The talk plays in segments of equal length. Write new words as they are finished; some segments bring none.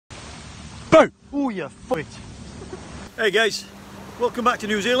Boo! Oh, you f***it. Hey guys, welcome back to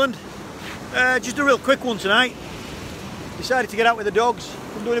New Zealand. Just a real quick one tonight. Decided to get out with the dogs.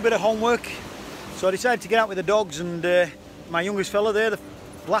 I'm doing a bit of homework, so I decided to get out with the dogs and my youngest fella there, the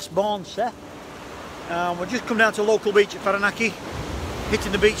last born Seth. We've just come down to a local beach at Whirinaki,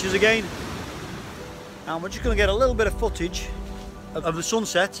 hitting the beaches again, and we're just going to get a little bit of footage of the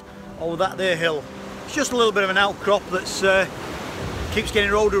sunset over that there hill. It's just a little bit of an outcrop that's keeps getting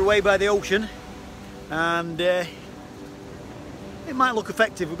eroded away by the ocean, and it might look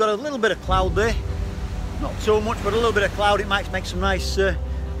effective. We've got a little bit of cloud there, not so much, but a little bit of cloud. It might make some nice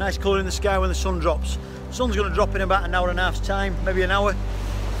nice colour in the sky when the sun drops. The sun's going to drop in about an hour and a half's time, maybe an hour,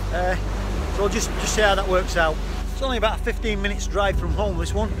 so I'll just see how that works out. It's only about a 15 minutes drive from home,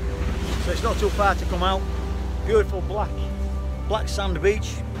 this one, so it's not too far to come out. Beautiful black sand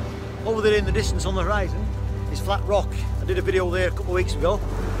beach. Over there in the distance on the horizon is flat rock. I did a video there a couple of weeks ago,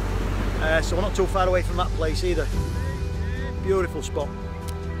 so we're not too far away from that place either. Beautiful spot.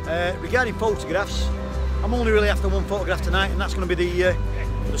 Regarding photographs, I'm only really after one photograph tonight, and that's going to be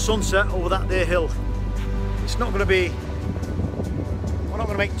the sunset over that there hill. It's not going to be, we're not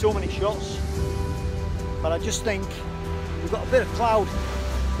going to make too many shots, but I just think we've got a bit of cloud,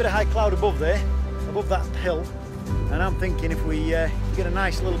 a bit of high cloud above there, above that hill, and I'm thinking if we get a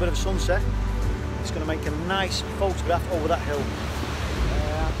nice little bit of sunset, it's going to make a nice photograph over that hill.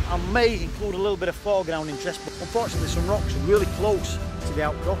 I may include a little bit of foreground interest, but unfortunately some rocks are really close to the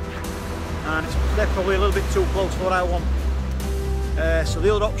outcrop, and they're probably a little bit too close for what I want. So the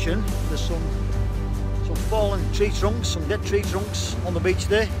other option, there's some fallen tree trunks, some dead tree trunks on the beach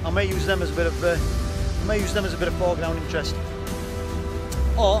there. I may use them as a bit of foreground interest,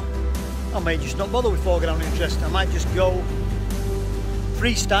 or I may just not bother with foreground interest. I might just go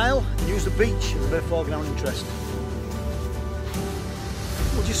freestyle and use the beach as a bit of foreground interest.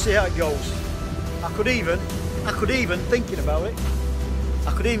 We'll just see how it goes. I could even, thinking about it,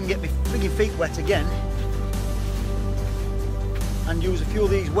 I could even get my frigging feet wet again and use a few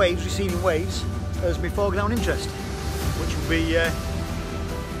of these waves, receding waves, as my foreground interest, which would be,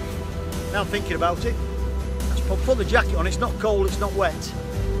 now I'm thinking about it, I put the jacket on. It's not cold, it's not wet,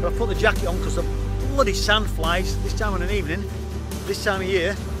 but I put the jacket on because the bloody sand flies this time of an evening, this time of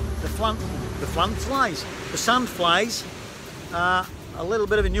year, the sand flies are a little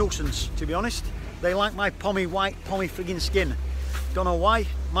bit of a nuisance, to be honest. They like my white pommy frigging skin. Don't know why.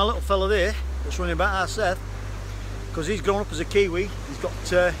 My little fella there that's running about, our Seth, because he's grown up as a Kiwi, he's got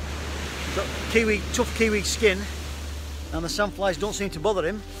tough Kiwi skin, and the sandflies don't seem to bother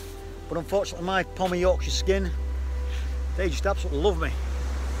him, but unfortunately my pommy Yorkshire skin, they just absolutely love me.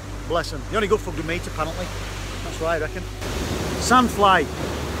 Bless them. The only good food to meat, apparently. That's what I reckon. Sandfly.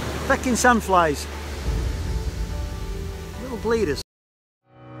 Fecking sandflies. Little bleeders.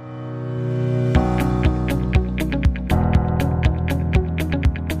 Thank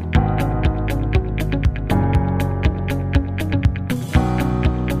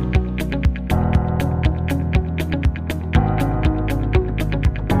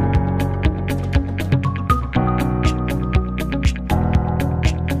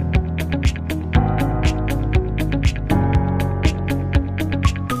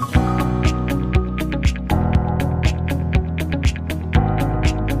you.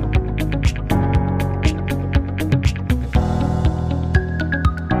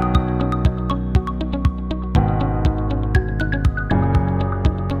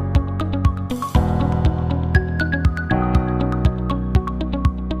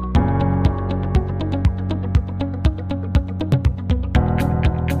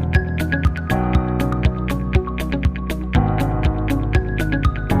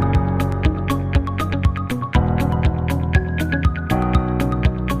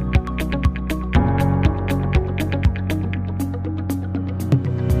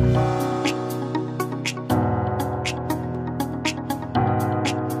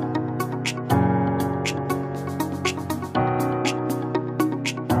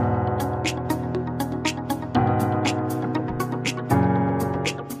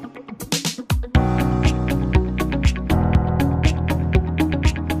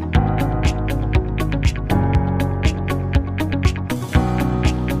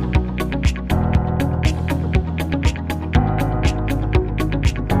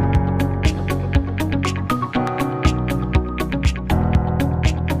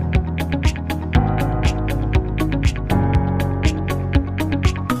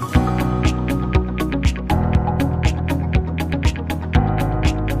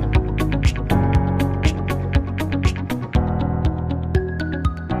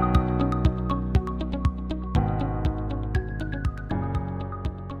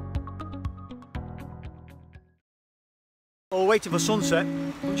 While we're waiting for sunset,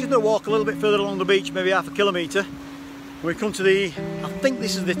 we're just going to walk a little bit further along the beach, maybe half a kilometre. We come to the, I think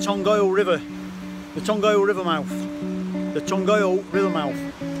this is the Tongoyo River, the Tongoyo River mouth. The Tongoyo River mouth.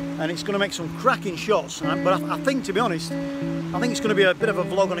 And it's going to make some cracking shots, but I think, to be honest, I think it's going to be a bit of a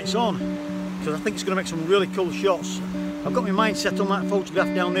vlog on its own, because I think it's going to make some really cool shots. I've got my mind set on that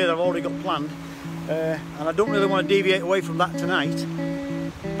photograph down there that I've already got planned, and I don't really want to deviate away from that tonight.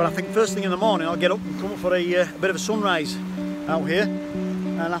 But I think first thing in the morning I'll get up and come up for a bit of a sunrise out here,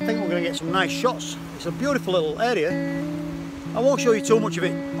 and I think we're going to get some nice shots. It's a beautiful little area. I won't show you too much of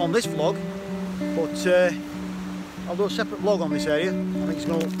it on this vlog, but I'll do a separate vlog on this area. I think it's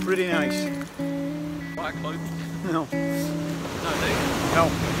going to look pretty nice. Quite close. No. No.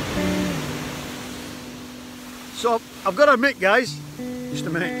 So I've got to admit, guys, just a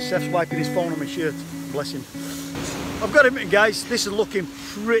minute, Seth's wiping his phone on my shirt, bless him. I've got to admit, guys, this is looking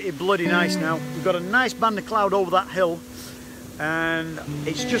pretty bloody nice now. We've got a nice band of cloud over that hill, and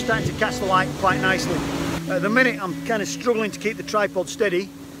it's just starting to catch the light quite nicely. At the minute I'm kind of struggling to keep the tripod steady,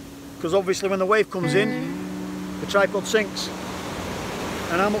 because obviously when the wave comes in, the tripod sinks,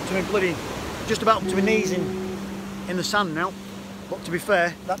 and I'm up to my bloody, just about up to my knees in the sand now. But to be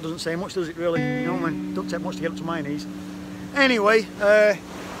fair, that doesn't say much, does it really? You know, it don't take much to get up to my knees. Anyway, I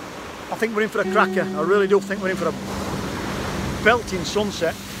think we're in for a cracker. I really do think we're in for a belting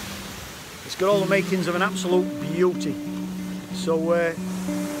sunset. It's got all the makings of an absolute beauty. So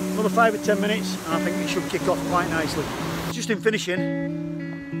another 5 or 10 minutes, and I think it should kick off quite nicely. Just in finishing,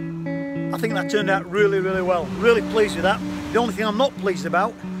 I think that turned out really, really well. Really pleased with that. The only thing I'm not pleased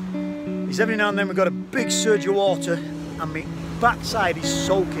about is every now and then we've got a big surge of water and my backside is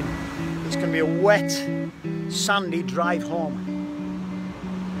soaking. It's going to be a wet, sandy drive home.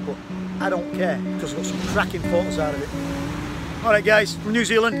 But I don't care, because I've got some cracking photos out of it. Alright guys, from New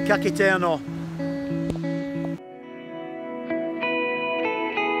Zealand, ka kite anō.